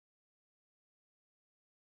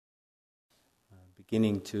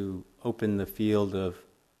beginning to open the field of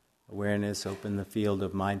awareness, open the field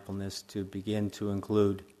of mindfulness to begin to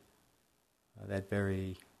include that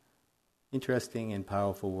very interesting and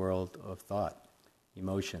powerful world of thought,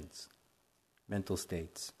 emotions, mental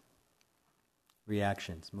states,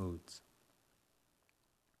 reactions, moods.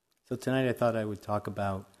 So tonight I thought I would talk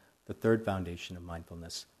about the third foundation of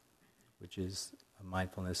mindfulness, which is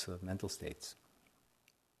mindfulness of mental states.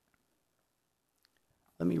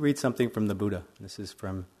 Let me read something from the Buddha. This is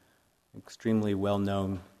from an extremely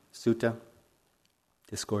well-known sutta,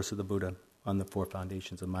 Discourse of the Buddha on the Four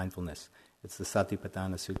Foundations of Mindfulness. It's the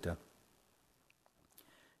Satipatthana Sutta.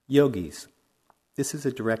 Yogis, this is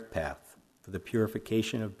a direct path for the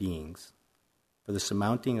purification of beings, for the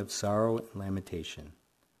surmounting of sorrow and lamentation,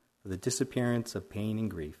 for the disappearance of pain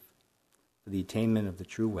and grief, for the attainment of the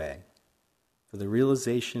true way, for the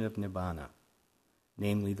realization of nibbana,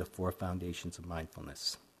 namely the four foundations of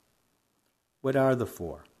mindfulness. What are the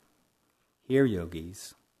four? Here,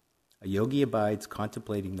 yogis, a yogi abides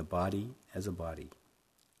contemplating the body as a body,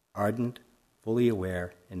 ardent, fully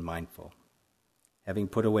aware, and mindful, having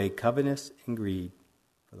put away covetousness and greed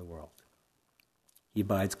for the world. He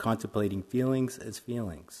abides contemplating feelings as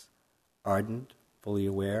feelings, ardent, fully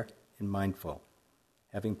aware, and mindful,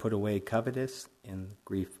 having put away covetous and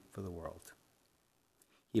grief for the world.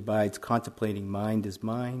 He abides contemplating mind as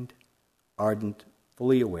mind, ardent,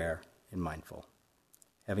 fully aware, and mindful,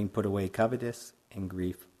 having put away covetous and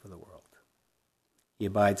grief for the world. He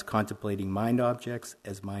abides contemplating mind objects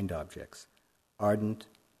as mind objects, ardent,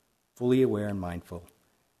 fully aware and mindful,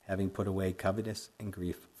 having put away covetous and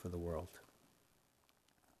grief for the world.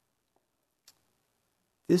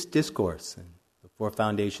 This discourse and the four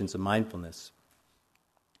foundations of mindfulness,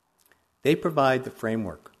 they provide the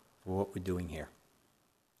framework for what we're doing here.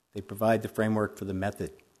 They provide the framework for the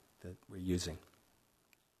method that we're using.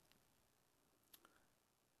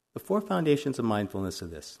 The four foundations of mindfulness are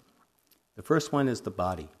this. The first one is the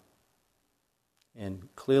body. And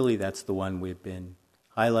clearly that's the one we've been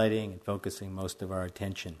highlighting and focusing most of our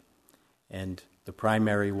attention. And the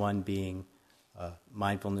primary one being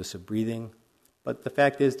mindfulness of breathing. But the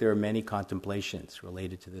fact is there are many contemplations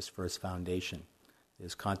related to this first foundation.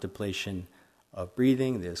 There's contemplation of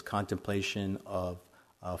breathing, there's contemplation of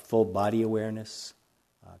full body awareness,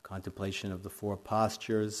 contemplation of the four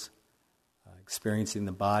postures, experiencing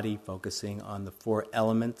the body, focusing on the four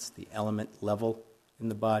elements, the element level in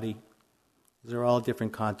the body. Those are all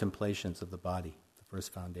different contemplations of the body, the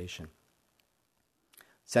first foundation.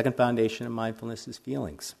 Second foundation of mindfulness is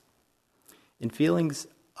feelings. And feelings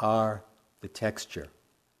are the texture,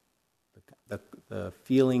 the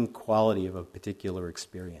feeling quality of a particular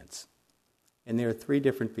experience. And there are three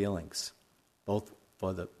different feelings, both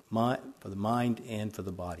for the mind and for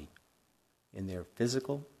the body. And they're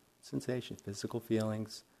physical sensations, physical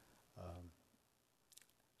feelings,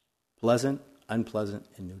 pleasant, unpleasant,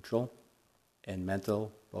 and neutral, and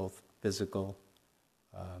mental, both physical,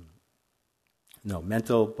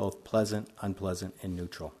 mental, both pleasant, unpleasant, and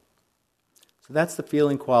neutral. So that's the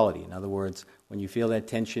feeling quality. In other words, when you feel that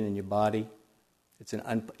tension in your body,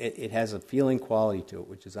 it has a feeling quality to it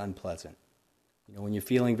which is unpleasant. When you're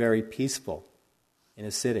feeling very peaceful in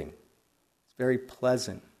a sitting, it's very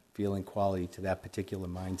pleasant feeling quality to that particular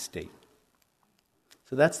mind state.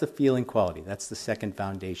 So that's the feeling quality. That's the second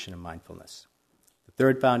foundation of mindfulness. The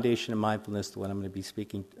third foundation of mindfulness, the one I'm going to be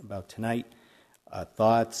speaking about tonight,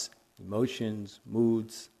 thoughts, emotions,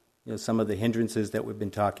 moods, some of the hindrances that we've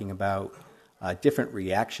been talking about, different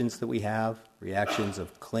reactions that we have, reactions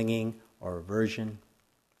of clinging or aversion,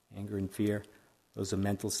 anger and fear. Those are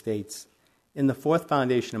mental states. And the fourth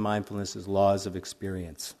foundation of mindfulness is laws of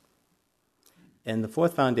experience. And the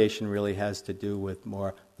fourth foundation really has to do with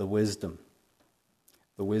more the wisdom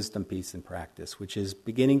piece in practice, which is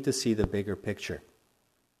beginning to see the bigger picture.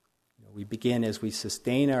 We begin, as we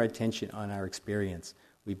sustain our attention on our experience,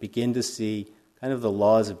 we begin to see kind of the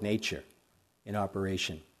laws of nature in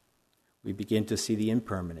operation. We begin to see the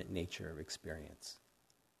impermanent nature of experience.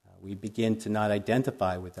 We begin to not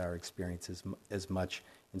identify with our experiences as much,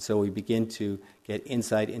 and so we begin to get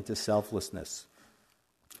insight into selflessness.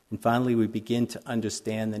 And finally, we begin to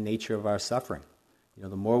understand the nature of our suffering.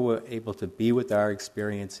 The more we're able to be with our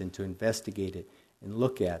experience and to investigate it and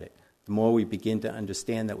look at it, the more we begin to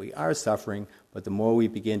understand that we are suffering, but the more we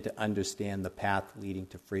begin to understand the path leading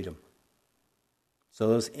to freedom. So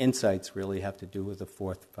those insights really have to do with the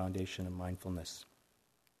fourth foundation of mindfulness.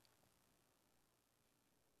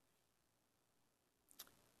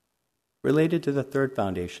 Related to the third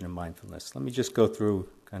foundation of mindfulness, let me just go through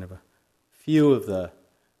kind of a few of the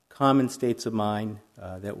common states of mind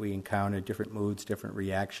that we encounter, different moods, different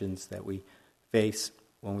reactions that we face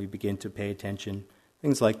when we begin to pay attention.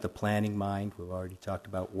 Things like the planning mind, we've already talked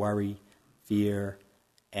about worry, fear,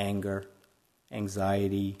 anger,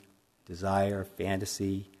 anxiety, desire,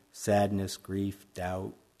 fantasy, sadness, grief,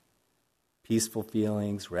 doubt, peaceful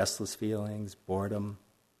feelings, restless feelings, boredom,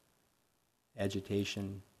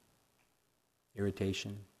 agitation,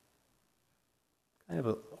 irritation. Kind of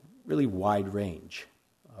a really wide range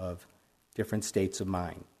of different states of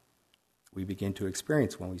mind we begin to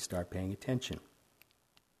experience when we start paying attention.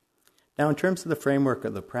 Now, in terms of the framework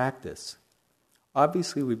of the practice,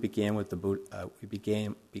 obviously we began with the Buddha, we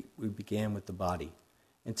began with the body,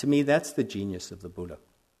 and to me that's the genius of the Buddha.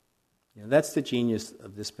 That's the genius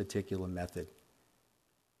of this particular method,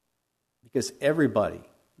 because everybody,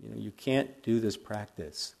 you can't do this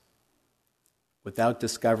practice without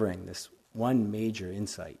discovering this one major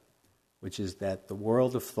insight, which is that the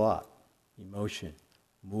world of thought, emotion,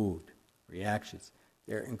 mood, reactions,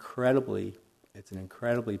 it's an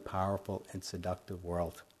incredibly powerful and seductive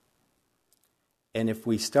world. And if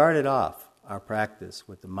we started off our practice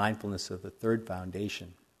with the mindfulness of the third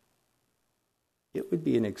foundation, it would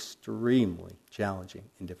be an extremely challenging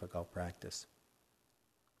and difficult practice.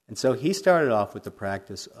 And so he started off with the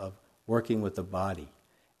practice of working with the body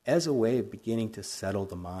as a way of beginning to settle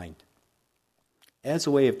the mind, as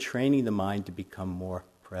a way of training the mind to become more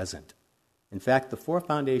present. In fact, the 4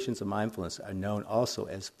 foundations of mindfulness are known also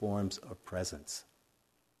as forms of presence.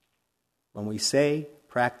 When we say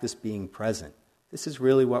practice being present, this is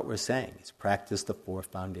really what we're saying, is practice the 4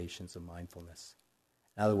 foundations of mindfulness.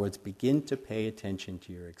 In other words, begin to pay attention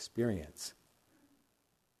to your experience.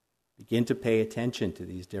 Begin to pay attention to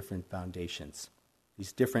these different foundations,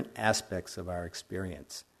 these different aspects of our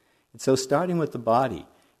experience. And so starting with the body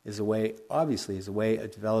is a way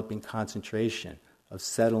of developing concentration, of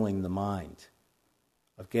settling the mind,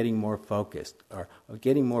 of getting more focused, or of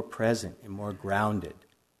getting more present and more grounded,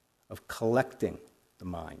 of collecting the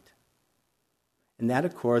mind. And that,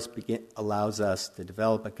 of course, allows us to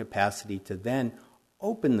develop a capacity to then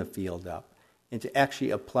open the field up and to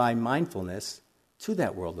actually apply mindfulness to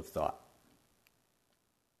that world of thought.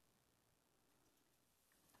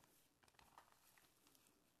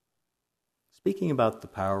 Speaking about the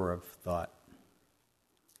power of thought,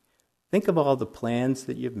 think of all the plans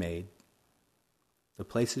that you've made, the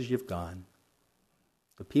places you've gone,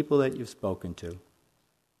 the people that you've spoken to,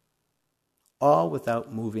 all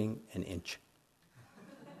without moving an inch.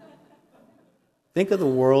 Think of the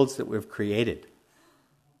worlds that we've created,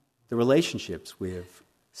 the relationships we've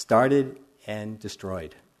started and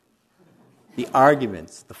destroyed, the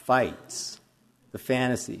arguments, the fights, the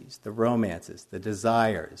fantasies, the romances, the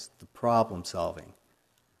desires, the problem solving,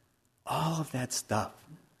 all of that stuff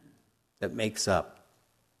that makes up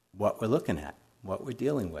what we're looking at, what we're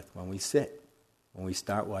dealing with when we sit, when we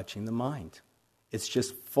start watching the mind. It's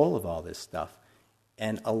just full of all this stuff.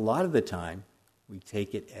 And a lot of the time, we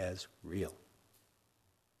take it as real.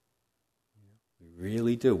 We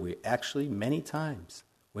really do. We actually, many times,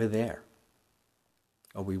 we're there.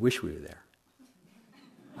 Or we wish we were there.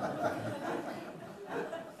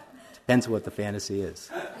 Depends what the fantasy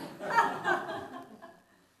is.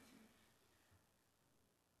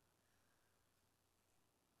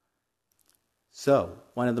 So,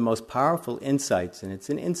 one of the most powerful insights, and it's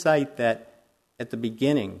an insight that at the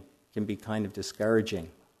beginning can be kind of discouraging,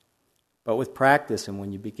 but with practice and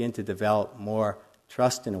when you begin to develop more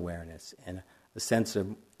trust and awareness and a sense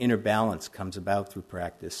of inner balance comes about through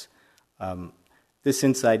practice, this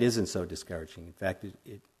insight isn't so discouraging. In fact,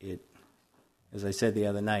 it as I said the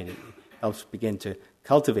other night, it helps begin to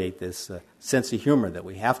cultivate this sense of humor that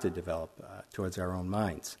we have to develop towards our own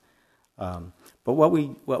minds. But what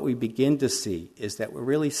we begin to see is that we're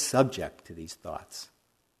really subject to these thoughts.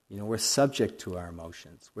 We're subject to our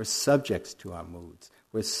emotions. We're subject to our moods.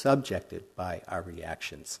 We're subjected by our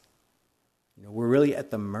reactions. We're really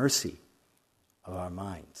at the mercy of our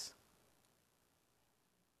minds.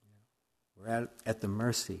 We're at the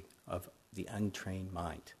mercy of the untrained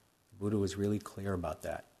mind. The Buddha was really clear about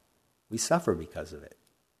that. We suffer because of it.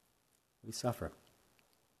 We suffer.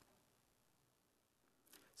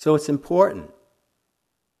 So it's important,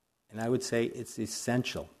 and I would say it's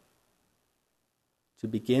essential, to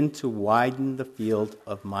begin to widen the field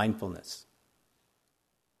of mindfulness,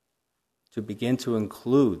 to begin to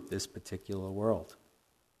include this particular world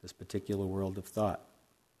of thought.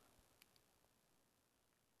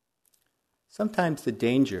 Sometimes the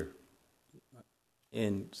danger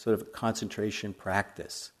in sort of concentration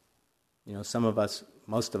practice,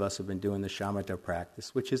 most of us have been doing the shamatha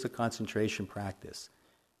practice, which is a concentration practice.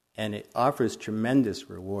 And it offers tremendous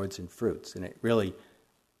rewards and fruits, and it really,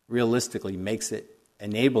 realistically, makes it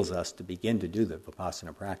enables us to begin to do the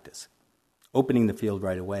Vipassana practice. Opening the field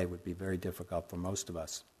right away would be very difficult for most of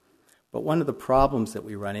us. But one of the problems that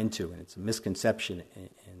we run into, and it's a misconception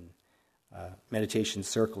in meditation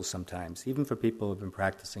circles sometimes, even for people who have been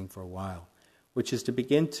practicing for a while, which is to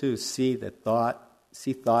begin to see thought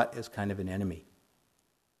as kind of an enemy.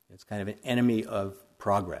 It's kind of an enemy of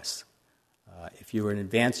progress. If you were an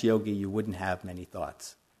advanced yogi, you wouldn't have many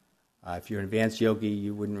thoughts. If you're an advanced yogi,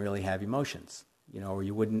 you wouldn't really have emotions, or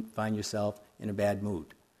you wouldn't find yourself in a bad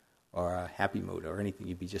mood or a happy mood or anything.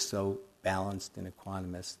 You'd be just so balanced and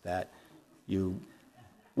equanimous that you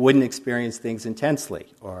wouldn't experience things intensely,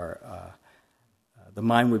 or the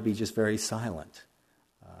mind would be just very silent.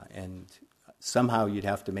 And somehow you'd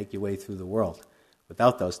have to make your way through the world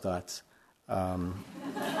without those thoughts.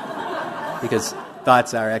 Because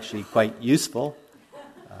thoughts are actually quite useful.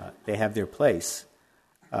 They have their place.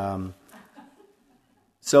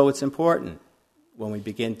 So it's important when we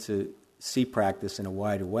begin to see practice in a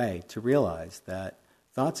wider way to realize that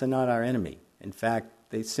thoughts are not our enemy. In fact,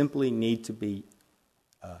 they simply need to be,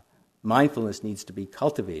 mindfulness needs to be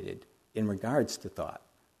cultivated in regards to thought,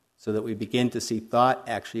 so that we begin to see thought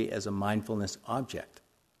actually as a mindfulness object.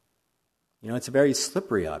 It's a very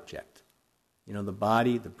slippery object. The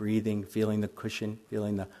body, the breathing, feeling the cushion,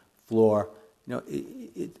 feeling the floor,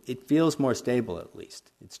 it feels more stable at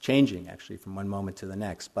least. It's changing actually from one moment to the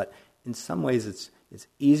next. But in some ways it's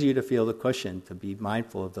easier to feel the cushion, to be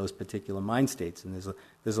mindful of those particular mind states. And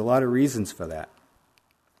there's a lot of reasons for that.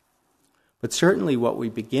 But certainly what we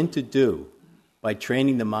begin to do by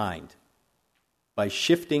training the mind, by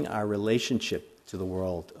shifting our relationship to the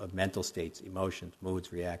world of mental states, emotions,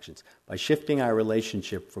 moods, reactions, by shifting our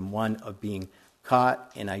relationship from one of being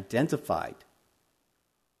caught and identified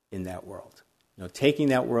in that world, taking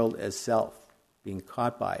that world as self, being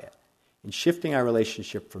caught by it, and shifting our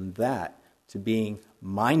relationship from that to being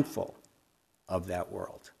mindful of that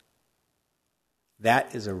world.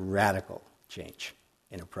 That is a radical change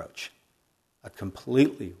in approach, a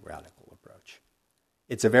completely radical approach.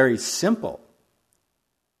 It's a very simple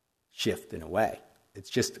shift in a way. It's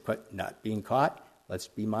just not being caught, let's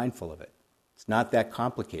be mindful of it. It's not that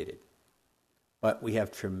complicated. But we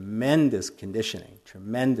have tremendous conditioning,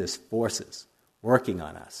 tremendous forces working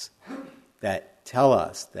on us that tell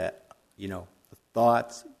us that, the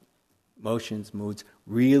thoughts, emotions, moods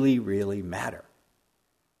really, really matter.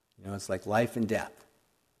 It's like life and death.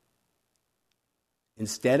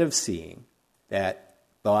 Instead of seeing that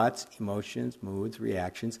thoughts, emotions, moods,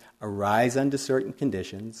 reactions arise under certain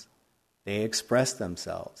conditions, they express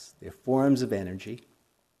themselves. They're forms of energy.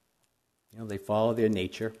 They follow their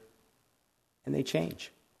nature, and they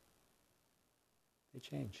change. They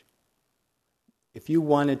change. If you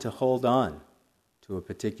wanted to hold on to a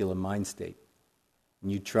particular mind state,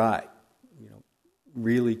 and you tried,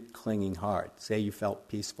 really clinging hard, say you felt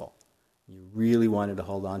peaceful, you really wanted to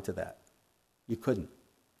hold on to that, you couldn't,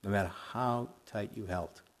 no matter how tight you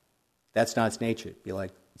held. That's not its nature. It'd be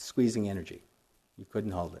like squeezing energy. You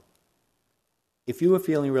couldn't hold it. If you were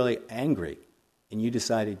feeling really angry and you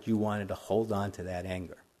decided you wanted to hold on to that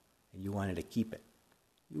anger and you wanted to keep it,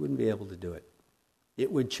 you wouldn't be able to do it.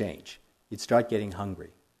 It would change. You'd start getting hungry.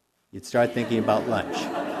 You'd start thinking about lunch.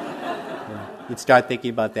 You'd start thinking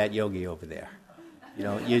about that yogi over there.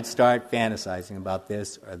 You'd start fantasizing about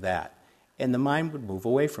this or that. And the mind would move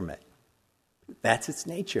away from it. That's its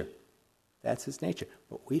nature. That's its nature.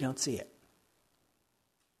 But we don't see it.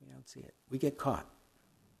 We don't see it. We get caught.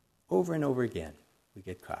 Over and over again, we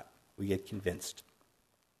get caught. We get convinced.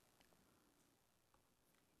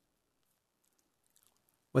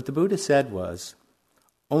 What the Buddha said was,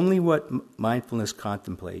 only what mindfulness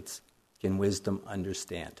contemplates can wisdom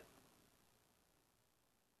understand.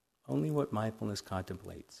 Only what mindfulness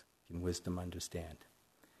contemplates can wisdom understand.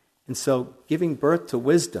 And so, giving birth to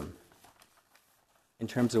wisdom, in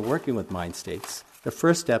terms of working with mind states, the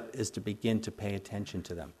first step is to begin to pay attention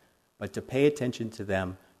to them. But to pay attention to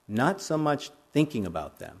them, not so much thinking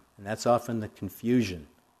about them. And that's often the confusion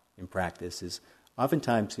in practice, is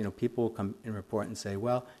oftentimes, people will come and report and say,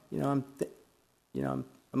 well, I'm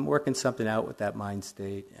working something out with that mind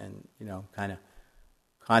state and, kind of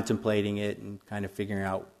contemplating it and kind of figuring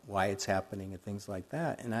out why it's happening and things like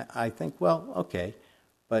that. And I think, well, okay,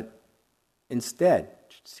 but instead,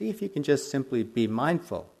 see if you can just simply be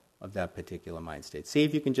mindful of that particular mind state. See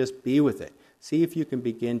if you can just be with it. See if you can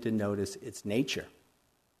begin to notice its nature.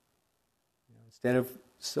 Instead of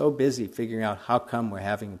so busy figuring out how come we're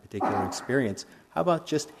having a particular experience, how about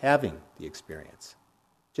just having the experience?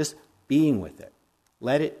 Just being with it.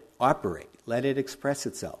 Let it operate. Let it express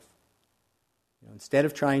itself. Instead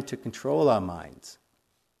of trying to control our minds,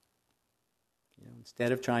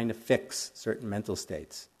 Instead of trying to fix certain mental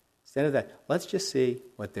states, instead of that, let's just see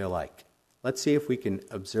what they're like. Let's see if we can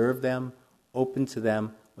observe them, open to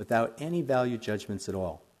them, without any value judgments at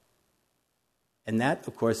all. And that,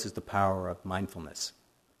 of course, is the power of mindfulness.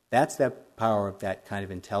 That's that power of that kind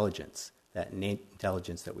of intelligence, that innate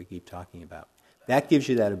intelligence that we keep talking about. That gives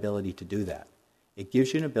you that ability to do that. It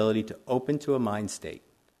gives you an ability to open to a mind state,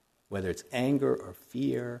 whether it's anger or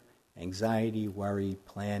fear, anxiety, worry,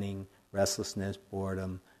 planning, restlessness,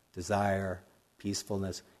 boredom, desire,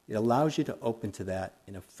 peacefulness. It allows you to open to that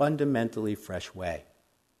in a fundamentally fresh way.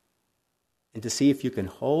 And to see if you can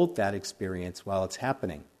hold that experience while it's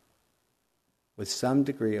happening with some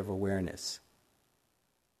degree of awareness,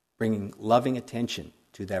 bringing loving attention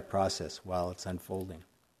to that process while it's unfolding.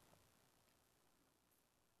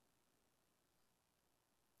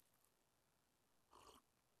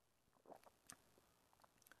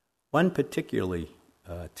 One particularly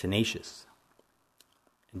tenacious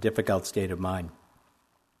and difficult state of mind,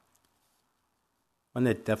 one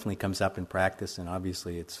that definitely comes up in practice, and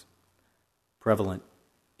obviously it's prevalent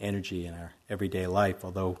energy in our everyday life,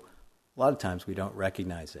 although a lot of times we don't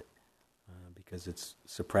recognize it because it's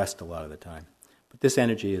suppressed a lot of the time. But this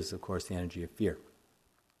energy is, of course, the energy of fear.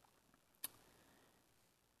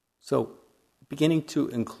 So, beginning to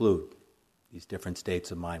include these different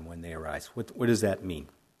states of mind when they arise, what does that mean?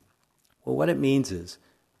 Well, what it means is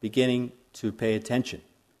beginning to pay attention.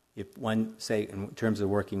 If one, say, in terms of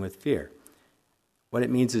working with fear, what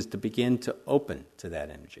it means is to begin to open to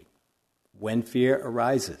that energy. When fear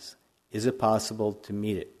arises, is it possible to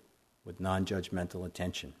meet it with non-judgmental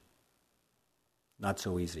attention? Not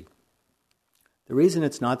so easy. The reason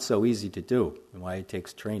it's not so easy to do, and why it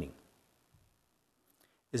takes training,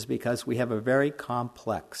 is because we have a very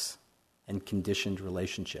complex and conditioned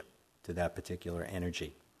relationship to that particular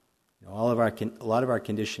energy. You know, a lot of our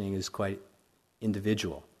conditioning is quite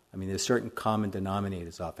individual. I mean, there's certain common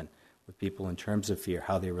denominators often with people in terms of fear,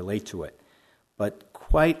 how they relate to it. But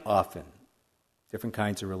quite often, different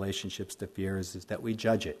kinds of relationships to fear is that we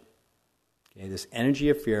judge it. Okay, this energy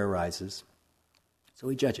of fear arises, so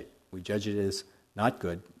we judge it. We judge it as not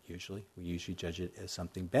good, usually. We usually judge it as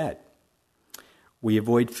something bad. We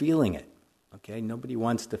avoid feeling it. Okay, nobody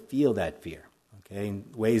wants to feel that fear. Okay,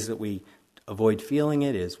 and ways that we avoid feeling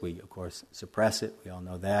it is we, of course, suppress it. We all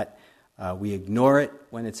know that. We ignore it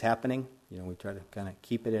when it's happening. You know, we try to kind of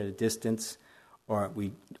keep it at a distance. Or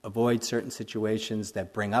we avoid certain situations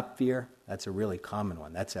that bring up fear. That's a really common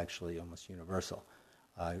one. That's actually almost universal.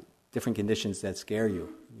 Different conditions that scare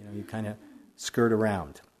you. You know, you kind of skirt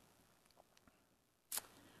around.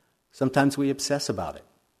 Sometimes we obsess about it.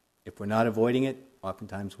 If we're not avoiding it,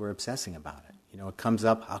 oftentimes we're obsessing about it. You know, it comes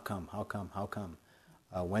up, how come?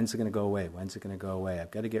 When's it going to go away? When's it going to go away?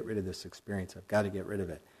 I've got to get rid of this experience. I've got to get rid of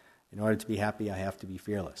it. In order to be happy, I have to be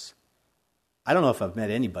fearless. I don't know if I've met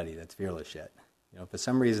anybody that's fearless yet. You know, for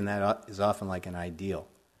some reason that is often like an ideal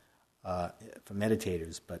for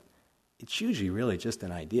meditators, but it's usually really just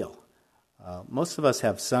an ideal. Most of us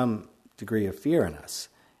have some degree of fear in us,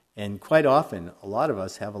 and quite often a lot of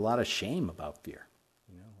us have a lot of shame about fear.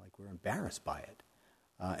 You know, like we're embarrassed by it.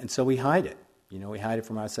 And so we hide it. You know, we hide it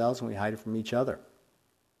from ourselves and we hide it from each other.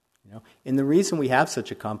 You know, and the reason we have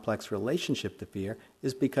such a complex relationship to fear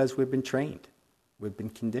is because we've been trained. We've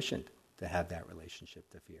been conditioned to have that relationship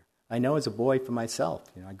to fear. I know as a boy for myself,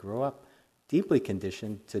 you know, I grew up deeply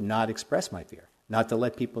conditioned to not express my fear, not to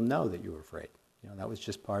let people know that you were afraid. You know, that was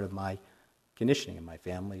just part of my conditioning in my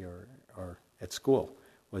family or at school,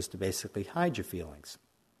 was to basically hide your feelings.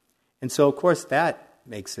 And so, of course, that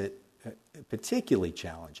makes it particularly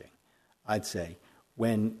challenging, I'd say,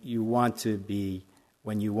 when you want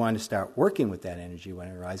to start working with that energy when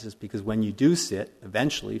it arises, because when you do sit,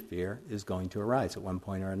 eventually fear is going to arise at one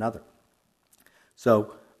point or another.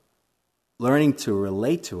 So, learning to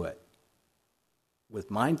relate to it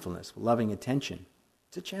with mindfulness, with loving attention,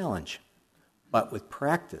 it's a challenge. But with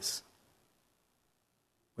practice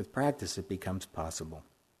it becomes possible.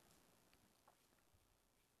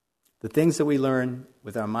 The things that we learn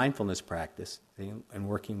with our mindfulness practice, and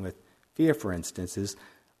working with fear, for instance, is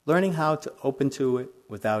learning how to open to it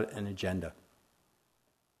without an agenda.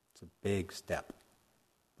 It's a big step,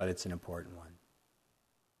 but it's an important one.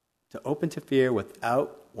 To open to fear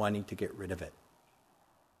without wanting to get rid of it,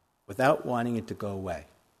 without wanting it to go away,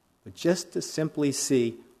 but just to simply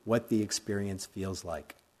see what the experience feels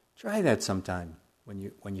like. Try that sometime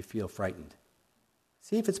when you feel frightened.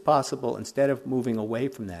 See if it's possible, instead of moving away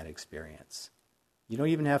from that experience. You don't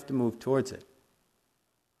even have to move towards it.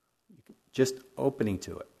 Just opening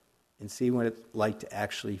to it and see what it's like to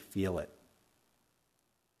actually feel it.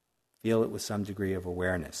 Feel it with some degree of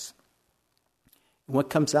awareness. And what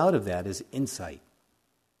comes out of that is insight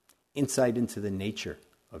into the nature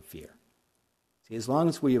of fear. See, as long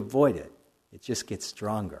as we avoid it, it just gets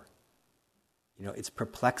stronger. It's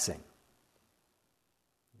perplexing.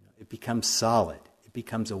 It becomes solid. It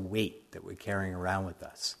becomes a weight that we're carrying around with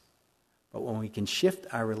us. But when we can shift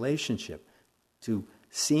our relationship to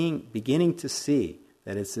beginning to see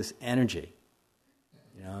that it's this energy,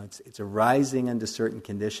 it's arising under certain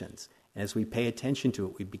conditions. And as we pay attention to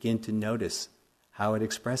it, we begin to notice how it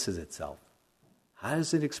expresses itself. How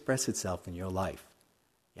does it express itself in your life?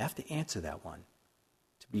 You have to answer that one.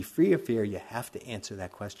 To be free of fear, you have to answer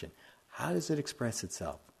that question. How does it express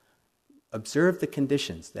itself? Observe the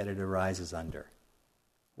conditions that it arises under.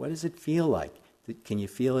 What does it feel like? Can you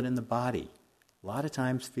feel it in the body? A lot of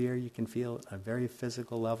times fear you can feel at a very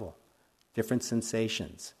physical level. Different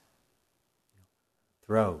sensations.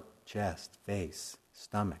 Throat, chest, face,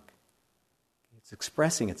 stomach. It's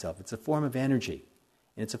expressing itself. It's a form of energy.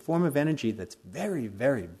 And it's a form of energy that's very,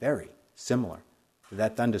 very, very similar to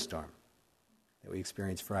that thunderstorm that we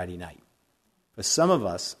experienced Friday night. For some of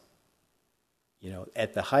us,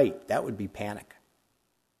 at the height, that would be panic.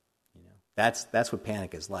 That's what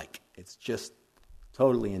panic is like. It's just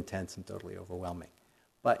totally intense and totally overwhelming.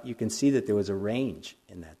 But you can see that there was a range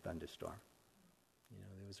in that thunderstorm.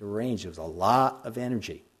 There was a range. There was a lot of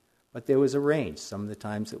energy. But there was a range. Some of the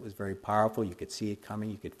times it was very powerful. You could see it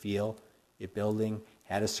coming. You could feel it building.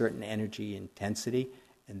 Had a certain energy, intensity.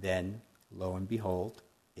 And then, lo and behold,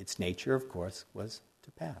 its nature, of course, was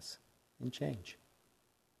to pass and change.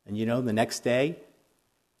 And the next day,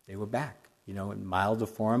 they were back. In milder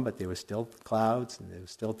form, but there were still clouds, and there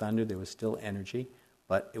was still thunder, there was still energy,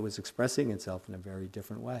 but it was expressing itself in a very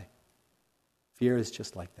different way. Fear is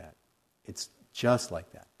just like that. It's just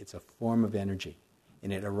like that. It's a form of energy,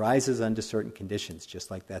 and it arises under certain conditions,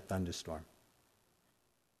 just like that thunderstorm.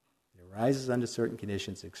 It arises under certain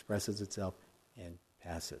conditions, expresses itself, and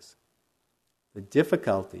passes. The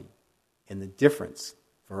difficulty and the difference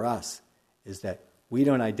for us is that we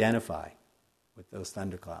don't identify with those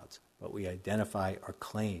thunderclouds, but we identify or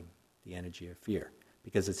claim the energy of fear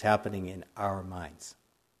because it's happening in our minds.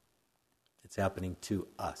 It's happening to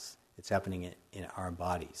us. It's happening in our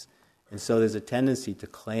bodies. And so there's a tendency to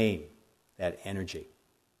claim that energy.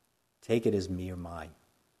 Take it as me or mine.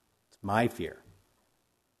 It's my fear.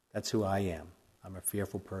 That's who I am. I'm a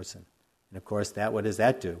fearful person. And of course, what does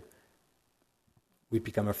that do? We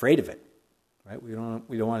become afraid of it. Right? We don't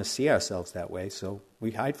want to see ourselves that way, so we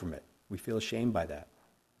hide from it. We feel ashamed by that.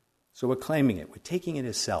 So we're claiming it. We're taking it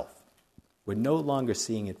as self. We're no longer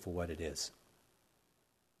seeing it for what it is.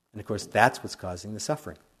 And of course, that's what's causing the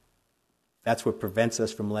suffering. That's what prevents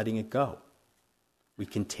us from letting it go. We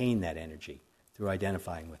contain that energy through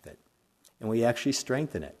identifying with it. And we actually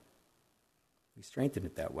strengthen it. We strengthen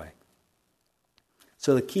it that way.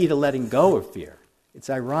 So the key to letting go of fear, it's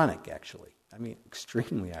ironic actually.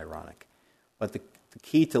 Extremely ironic. But the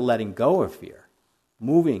key to letting go of fear,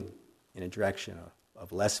 moving in a direction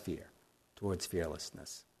of less fear towards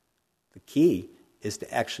fearlessness, the key is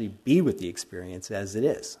to actually be with the experience as it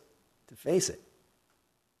is, to face it.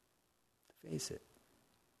 To face it.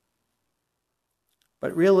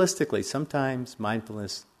 But realistically, sometimes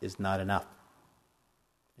mindfulness is not enough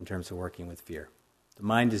in terms of working with fear. The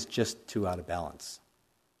mind is just too out of balance.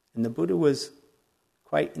 And the Buddha was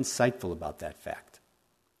quite insightful about that fact.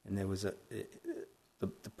 And there was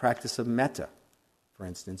the practice of metta, for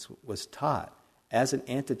instance, was taught as an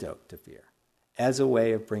antidote to fear, as a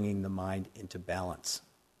way of bringing the mind into balance.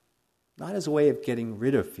 Not as a way of getting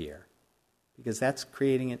rid of fear, because that's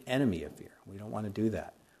creating an enemy of fear. We don't want to do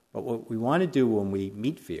that. But what we want to do when we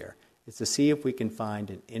meet fear is to see if we can find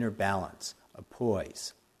an inner balance, a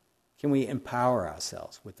poise. Can we empower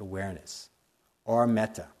ourselves with awareness or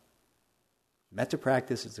metta? Metta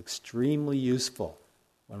practice is extremely useful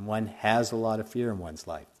when one has a lot of fear in one's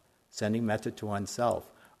life. Sending metta to oneself,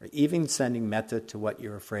 or even sending metta to what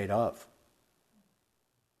you're afraid of.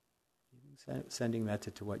 Sending metta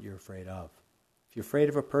to what you're afraid of. If you're afraid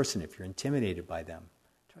of a person, if you're intimidated by them,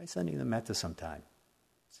 try sending them metta sometime.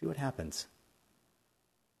 See what happens.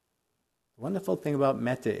 The wonderful thing about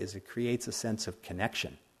metta is it creates a sense of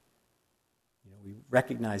connection. We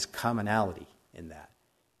recognize commonality in that.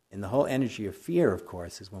 And the whole energy of fear, of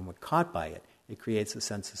course, is when we're caught by it, it creates a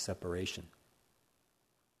sense of separation.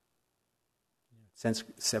 Sense of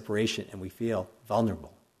separation, and we feel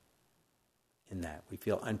vulnerable in that. We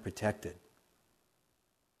feel unprotected.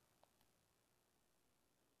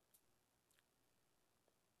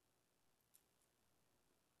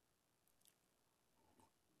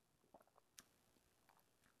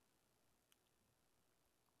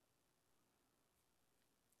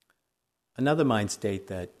 Another mind state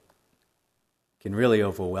that can really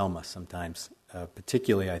overwhelm us sometimes,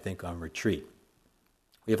 particularly I think on retreat.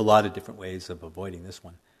 We have a lot of different ways of avoiding this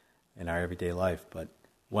one in our everyday life, but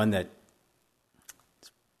one that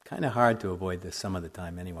it's kind of hard to avoid this some of the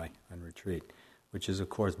time anyway on retreat, which is of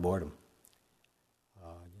course boredom.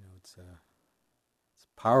 It's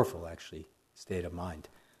a powerful actually state of mind,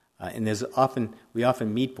 and we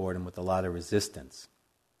often meet boredom with a lot of resistance.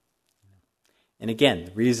 And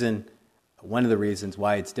again, one of the reasons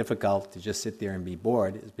why it's difficult to just sit there and be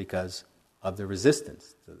bored is because of the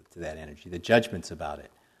resistance to that energy, the judgments about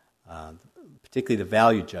it, particularly the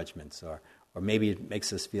value judgments, or maybe it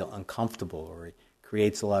makes us feel uncomfortable, or it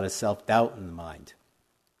creates a lot of self-doubt in the mind.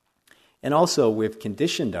 And also, we've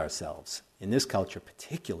conditioned ourselves, in this culture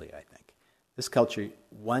particularly, I think. This culture,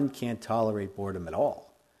 one can't tolerate boredom at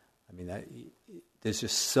all. I mean, there's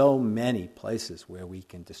just so many places where we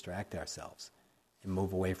can distract ourselves and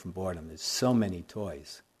move away from boredom. There's so many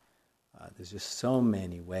toys. There's just so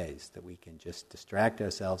many ways that we can just distract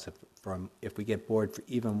ourselves if we get bored for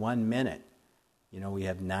even 1 minute. We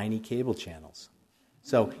have 90 cable channels.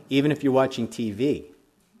 So even if you're watching TV,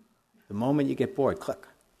 the moment you get bored, click,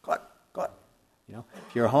 click, click.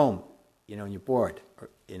 If you're home, and you're bored,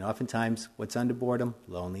 and oftentimes what's under boredom?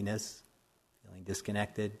 Loneliness, feeling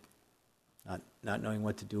disconnected, not knowing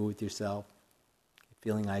what to do with yourself,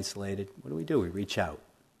 feeling isolated. What do? We reach out.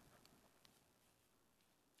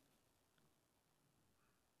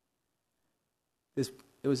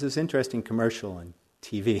 There was this interesting commercial on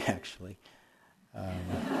TV, actually.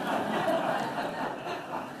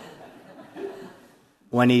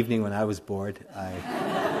 One evening when I was bored, I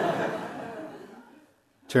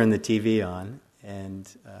turned the TV on, and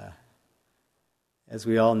as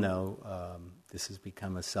we all know, this has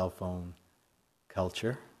become a cell phone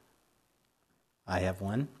culture. I have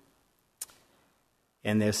one,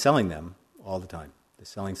 and they're selling them all the time. They're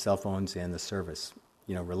selling cell phones and the service,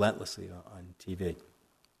 relentlessly on TV.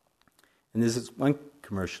 And there's this one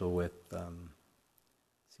commercial with,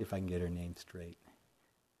 see if I can get her name straight,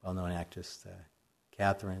 well-known actress,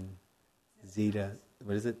 Catherine Zeta,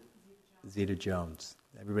 what is it? Zeta Jones.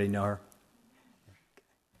 Everybody know her?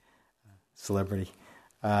 Celebrity.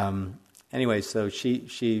 Anyway, so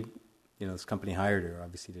she this company hired her,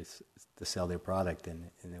 obviously, to sell their product, and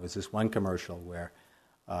there was this one commercial where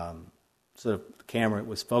sort of the camera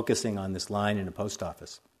was focusing on this line in a post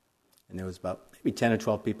office, and there was about maybe 10 or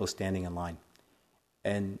 12 people standing in line,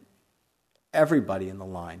 and everybody in the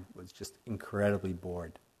line was just incredibly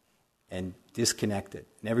bored and disconnected,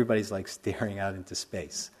 and everybody's like staring out into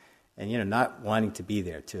space, and not wanting to be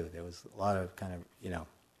there too. There was a lot of kind of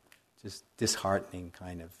just disheartening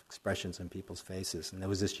kind of expressions on people's faces, and there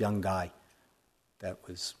was this young guy that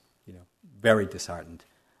was very disheartened.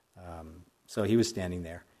 So he was standing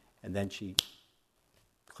there, and then she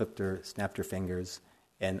snapped her fingers,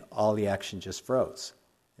 and all the action just froze.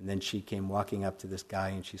 And then she came walking up to this guy,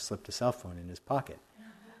 and she slipped a cell phone in his pocket.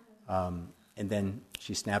 And then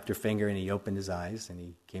she snapped her finger, and he opened his eyes, and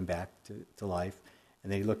he came back to life.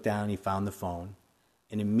 And then he looked down, and he found the phone,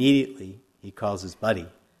 and immediately he calls his buddy,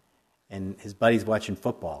 and his buddy's watching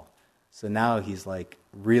football. So now he's like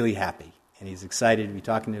really happy, and he's excited to be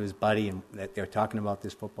talking to his buddy, and that they're talking about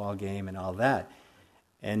this football game and all that.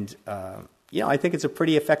 And I think it's a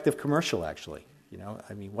pretty effective commercial, actually.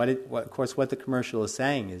 I mean, what the commercial is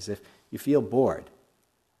saying is, if you feel bored,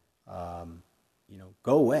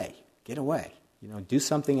 go away, get away, do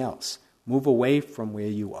something else, move away from where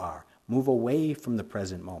you are, move away from the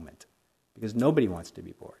present moment, because nobody wants to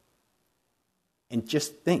be bored. And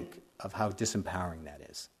just think of how disempowering that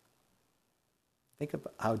is. Think of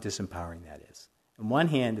how disempowering that is. On one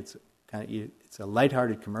hand, it's a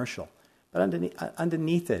lighthearted commercial, but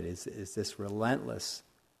underneath it is this relentless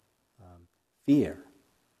fear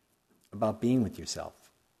about being with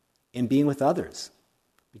yourself and being with others.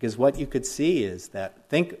 Because what you could see is that,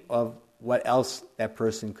 think of what else that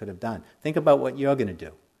person could have done. Think about what you're going to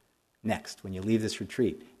do next when you leave this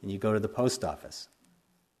retreat and you go to the post office.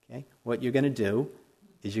 Okay? What you're going to do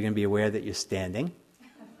is you're going to be aware that you're standing,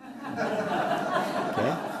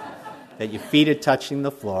 okay? That your feet are touching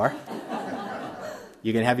the floor.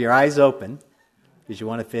 You're going to have your eyes open because you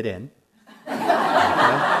want to fit in. Okay?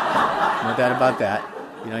 No doubt about that.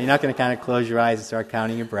 You're not going to kind of close your eyes and start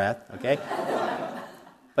counting your breath, okay?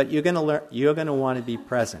 But you're going to learn. You're going to want to be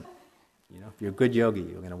present. If you're a good yogi,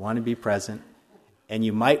 you're going to want to be present, and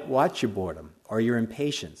you might watch your boredom or your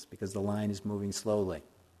impatience because the line is moving slowly.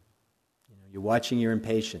 You're watching your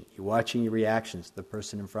impatience. You're watching your reactions to the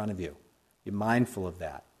person in front of you. You're mindful of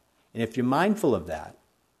that. And if you're mindful of that,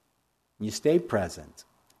 and you stay present,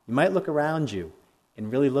 you might look around you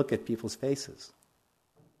and really look at people's faces.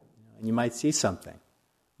 And you might see something.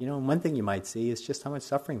 And one thing you might see is just how much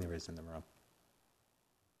suffering there is in the room.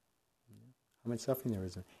 How much suffering there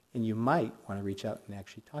is. And you might want to reach out and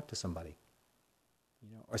actually talk to somebody.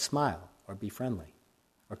 Or smile, or be friendly,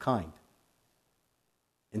 or kind.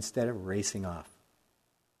 Instead of racing off.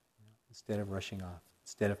 Instead of rushing off.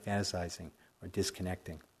 Instead of fantasizing or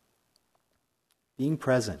disconnecting. Being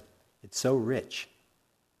present, it's so rich.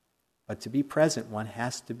 But to be present, one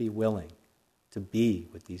has to be willing to be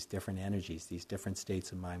with these different energies, these different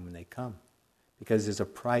states of mind when they come. Because there's a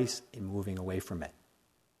price in moving away from it.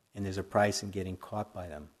 And there's a price in getting caught by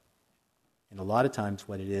them. And a lot of times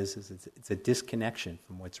what it is it's a disconnection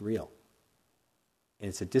from what's real. And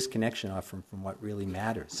it's a disconnection often from what really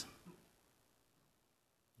matters.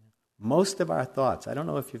 Most of our thoughts, I don't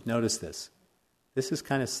know if you've noticed this. This is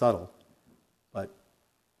kind of subtle, but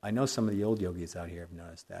I know some of the old yogis out here have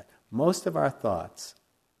noticed that. Most of our thoughts,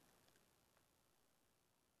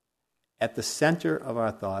 at the center of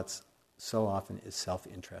our thoughts so often is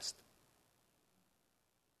self-interest.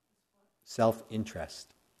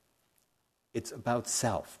 Self-interest. It's about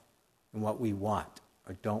self and what we want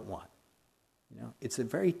or don't want. It's a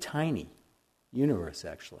very tiny universe,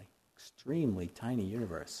 actually. Extremely tiny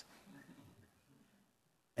universe.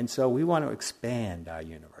 And so we want to expand our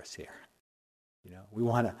universe here. We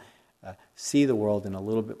want to see the world in a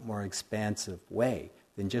little bit more expansive way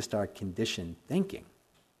than just our conditioned thinking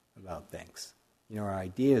about things. Our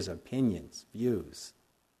ideas, opinions, views,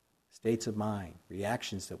 states of mind,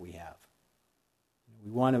 reactions that we have.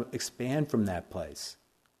 We want to expand from that place.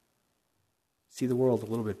 See the world a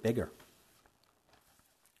little bit bigger.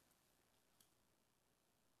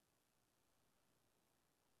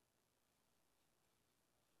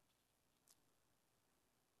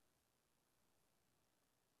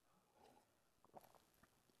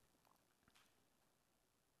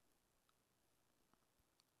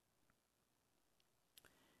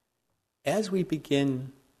 As we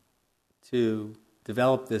begin to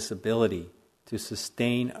develop this ability to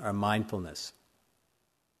sustain our mindfulness,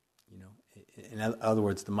 in other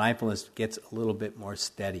words, the mindfulness gets a little bit more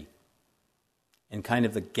steady, and kind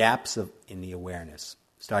of the gaps in the awareness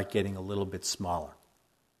start getting a little bit smaller.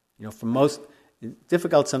 For most, it's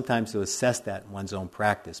difficult sometimes to assess that in one's own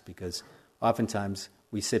practice, because oftentimes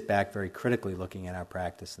we sit back very critically looking at our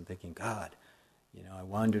practice and thinking, God, I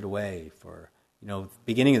wandered away for,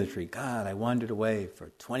 beginning of the retreat, God, I wandered away for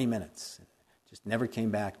 20 minutes, and just never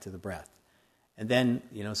came back to the breath. And then,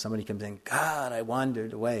 somebody comes in, God, I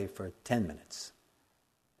wandered away for 10 minutes.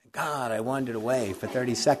 God, I wandered away for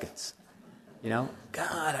 30 seconds.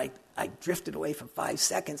 God, I drifted away for 5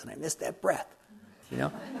 seconds and I missed that breath.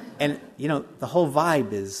 And, the whole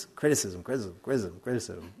vibe is criticism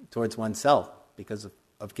towards oneself because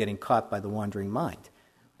of getting caught by the wandering mind.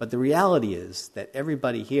 But the reality is that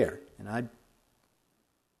everybody here, and I don't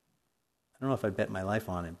know if I'd bet my life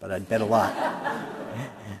on it, but I'd bet a lot,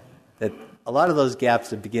 that a lot of those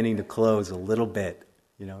gaps are beginning to close a little bit,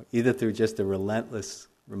 either through just the relentless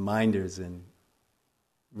reminders and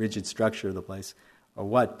rigid structure of the place or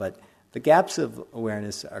what, but the gaps of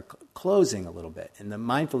awareness are closing a little bit, and the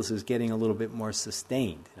mindfulness is getting a little bit more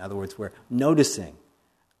sustained. In other words, we're noticing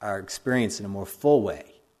our experience in a more full way.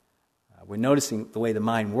 We're noticing the way the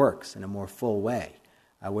mind works in a more full way.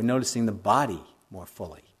 We're noticing the body more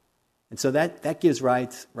fully. And so that gives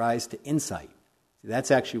rise to insight.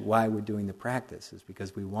 That's actually why we're doing the practice, is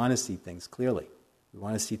because we want to see things clearly. We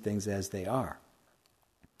want to see things as they are.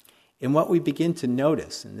 And what we begin to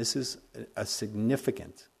notice, and this is a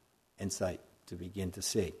significant insight to begin to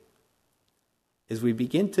see, is we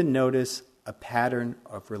begin to notice a pattern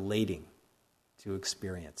of relating to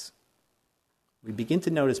experience. We begin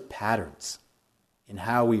to notice patterns in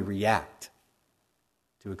how we react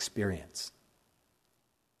to experience.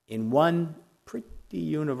 In one pretty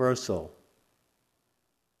universal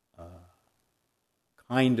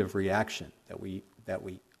kind of reaction that we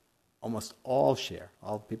almost all share,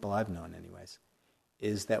 all the people I've known anyways,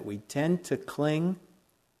 is that we tend to cling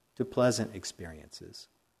to pleasant experiences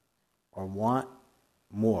or want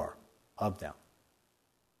more of them.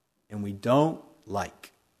 And we don't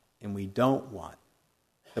like and we don't want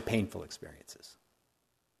the painful experiences.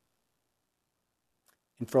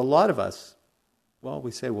 And for a lot of us,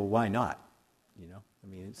 we say, why not?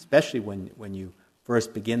 Especially when you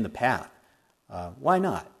first begin the path. Why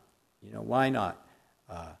not? Why not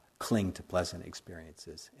cling to pleasant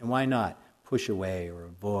experiences? And why not push away or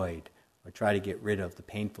avoid or try to get rid of the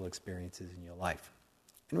painful experiences in your life?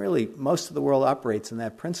 And really, most of the world operates in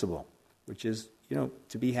that principle, which is,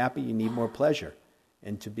 to be happy, you need more pleasure.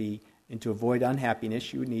 And to avoid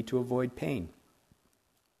unhappiness, you need to avoid pain.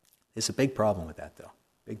 There's a big problem with that, though.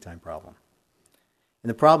 Big time problem. And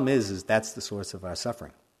the problem is that's the source of our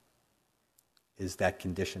suffering, is that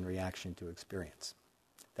conditioned reaction to experience.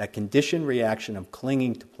 That conditioned reaction of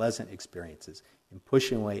clinging to pleasant experiences and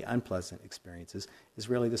pushing away unpleasant experiences is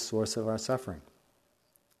really the source of our suffering.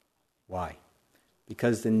 Why?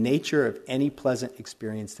 Because the nature of any pleasant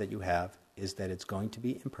experience that you have is that it's going to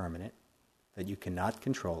be impermanent, that you cannot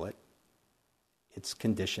control it, it's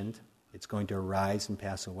conditioned, it's going to arise and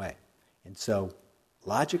pass away. And so,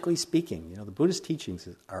 logically speaking, the Buddhist teachings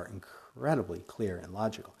are incredibly clear and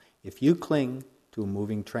logical. If you cling to a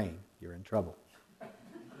moving train, you're in trouble.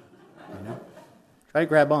 Try to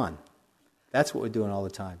grab on. That's what we're doing all the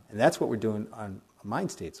time. And that's what we're doing on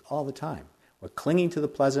mind states all the time. We're clinging to the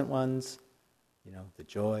pleasant ones, the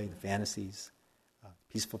joy, the fantasies,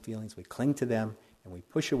 peaceful feelings. We cling to them and we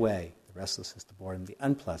push away the restlessness, the boredom, the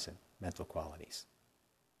unpleasant mental qualities.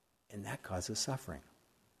 And that causes suffering.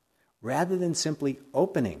 Rather than simply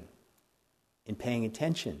opening and paying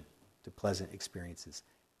attention to pleasant experiences,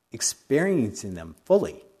 experiencing them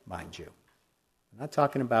fully, mind you. I'm not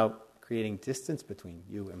talking about creating distance between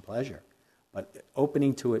you and pleasure, but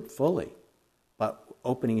opening to it fully, but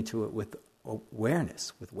opening to it with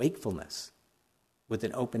awareness, with wakefulness, with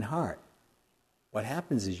an open heart. What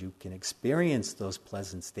happens is you can experience those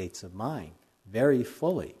pleasant states of mind very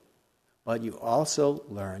fully, but you also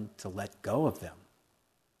learn to let go of them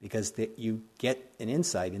because you get an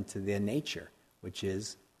insight into their nature, which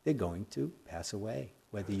is they're going to pass away,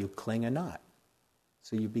 whether you cling or not.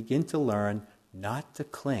 So you begin to learn not to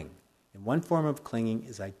cling. And one form of clinging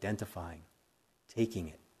is identifying, taking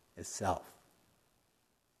it as self.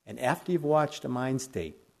 And after you've watched a mind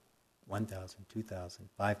state 1,000, 2,000,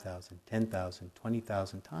 5,000, 10,000,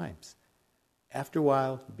 20,000 times, after a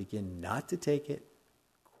while you begin not to take it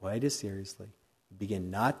quite as seriously. You begin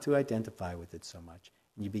not to identify with it so much.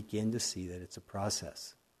 And you begin to see that it's a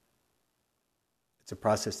process. It's a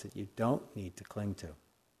process that you don't need to cling to.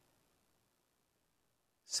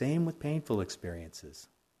 Same with painful experiences.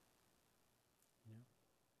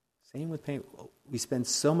 Same with pain. We spend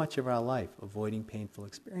so much of our life avoiding painful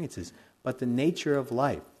experiences. But the nature of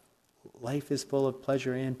life is full of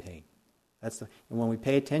pleasure and pain. And when we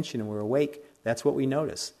pay attention and we're awake, that's what we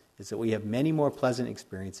notice, is that we have many more pleasant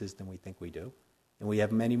experiences than we think we do. And we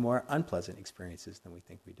have many more unpleasant experiences than we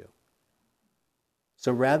think we do.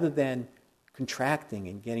 So rather than contracting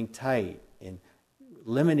and getting tight and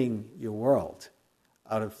limiting your world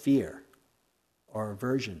out of fear or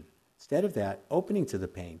aversion, instead of that, opening to the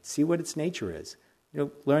pain, see what its nature is.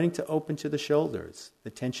 Learning to open to the shoulders,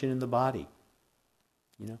 the tension in the body,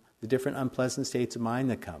 the different unpleasant states of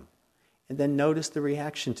mind that come. And then notice the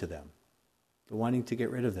reaction to them, the wanting to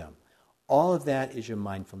get rid of them. All of that is your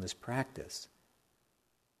mindfulness practice.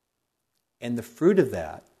 And the fruit of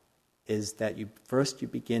that is that you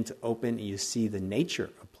begin to open and you see the nature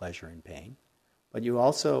of pleasure and pain, but you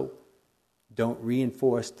also don't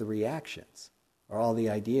reinforce the reactions or all the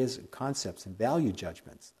ideas and concepts and value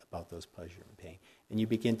judgments about those pleasure and pain. And you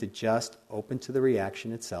begin to just open to the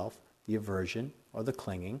reaction itself, the aversion or the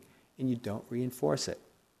clinging, and you don't reinforce it.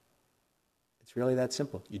 It's really that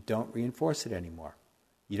simple. You don't reinforce it anymore.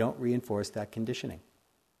 You don't reinforce that conditioning.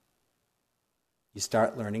 You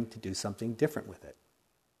start learning to do something different with it.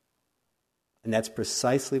 And that's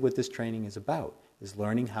precisely what this training is about, is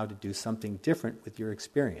learning how to do something different with your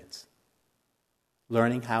experience.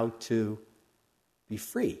 Learning how to be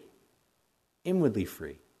free,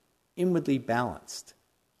 inwardly balanced,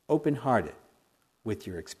 open-hearted with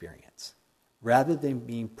your experience, rather than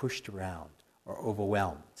being pushed around or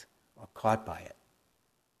overwhelmed or caught by it.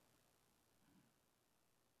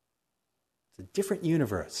 It's a different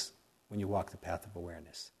universe when you walk the path of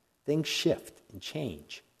awareness. Things shift and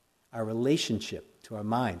change. Our relationship to our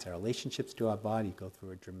minds, our relationships to our body go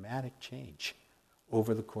through a dramatic change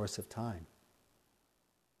over the course of time.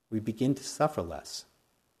 We begin to suffer less.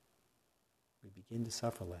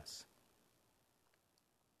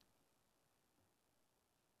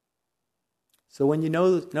 So when you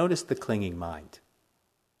notice the clinging mind,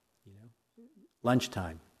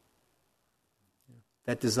 lunchtime,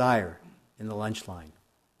 that desire in the lunch line,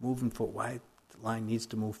 moving forward, why the line needs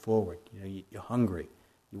to move forward. You're hungry.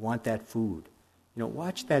 You want that food.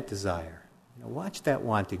 Watch that desire. Watch that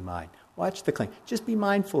wanting mind. Watch the cling. Just be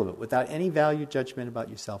mindful of it without any value judgment about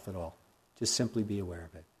yourself at all. Just simply be aware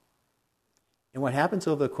of it. And what happens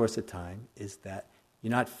over the course of time is that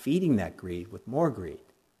you're not feeding that greed with more greed.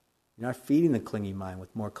 You're not feeding the clinging mind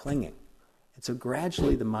with more clinging. And so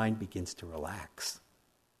gradually the mind begins to relax.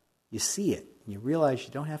 You see it, and you realize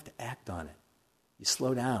you don't have to act on it. You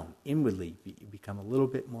slow down. Inwardly, you become a little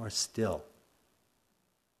bit more still.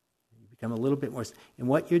 Become a little bit more... And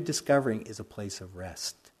what you're discovering is a place of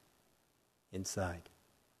rest inside.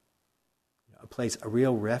 A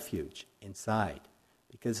real refuge inside.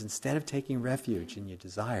 Because instead of taking refuge in your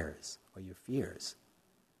desires or your fears,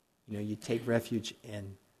 you take refuge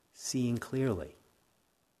in seeing clearly,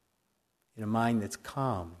 in a mind that's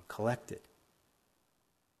calm and collected.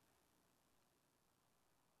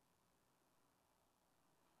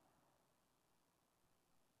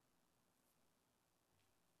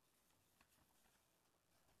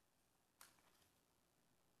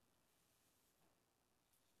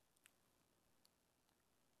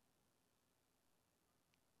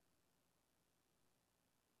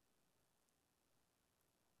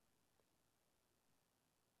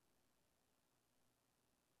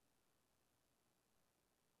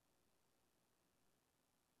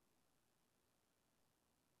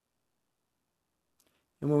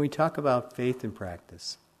 And when we talk about faith and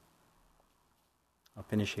practice, I'll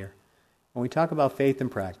finish here. When we talk about faith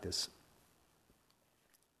and practice,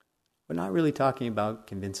 we're not really talking about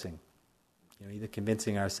convincing. Either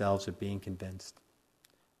convincing ourselves or being convinced.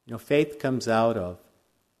 Faith comes out of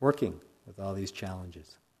working with all these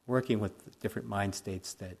challenges, working with the different mind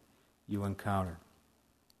states that you encounter,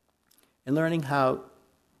 and learning how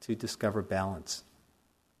to discover balance,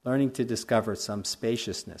 learning to discover some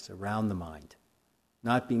spaciousness around the mind,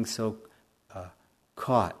 not being so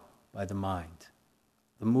caught by the mind,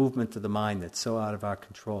 the movement of the mind that's so out of our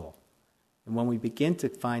control. And when we begin to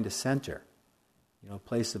find a center, a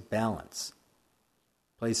place of balance,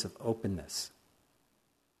 a place of openness,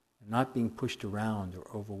 not being pushed around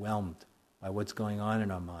or overwhelmed by what's going on in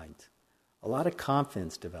our mind, a lot of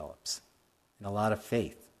confidence develops and a lot of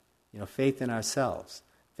faith. Faith in ourselves,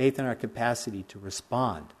 faith in our capacity to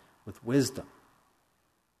respond with wisdom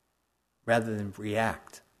rather than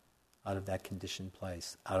react out of that conditioned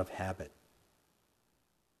place, out of habit.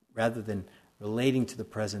 Rather than relating to the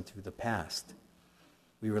present through the past,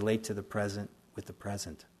 we relate to the present with the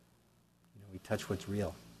present. We touch what's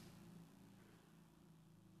real.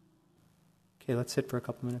 Okay, let's sit for a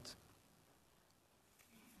couple minutes.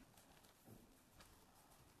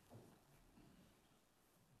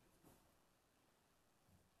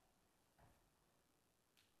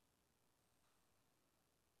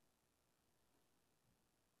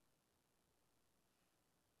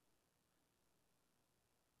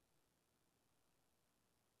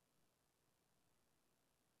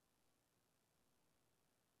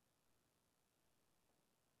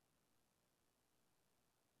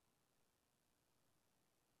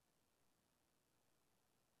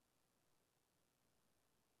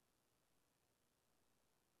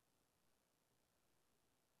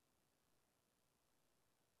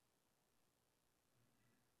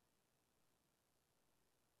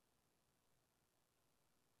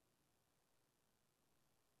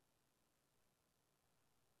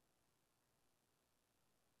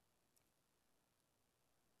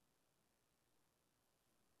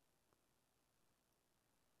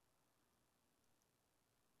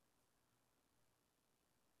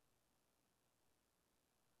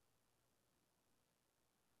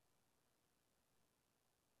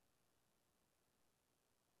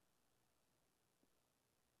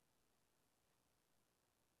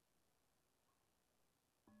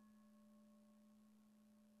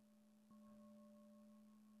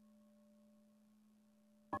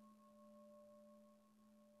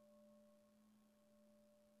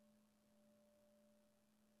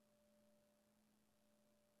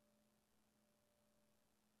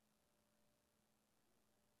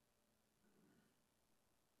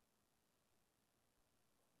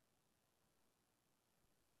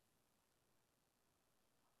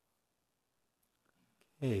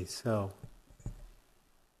 Okay, so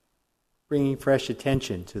bringing fresh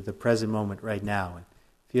attention to the present moment right now, and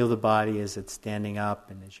feel the body as it's standing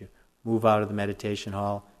up, and as you move out of the meditation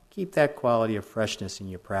hall, keep that quality of freshness in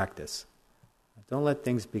your practice. Don't let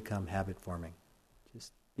things become habit forming.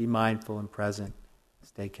 Just be mindful and present.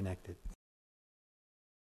 Stay connected.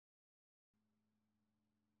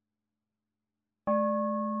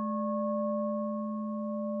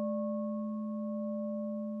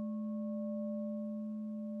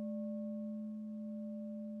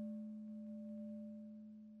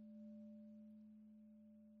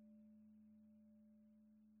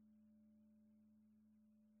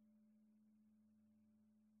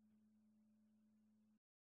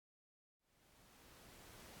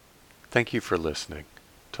 Thank you for listening.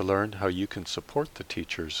 To learn how you can support the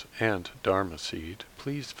teachers and Dharma Seed,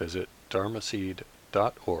 please visit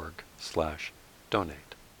dharmaseed.org/donate.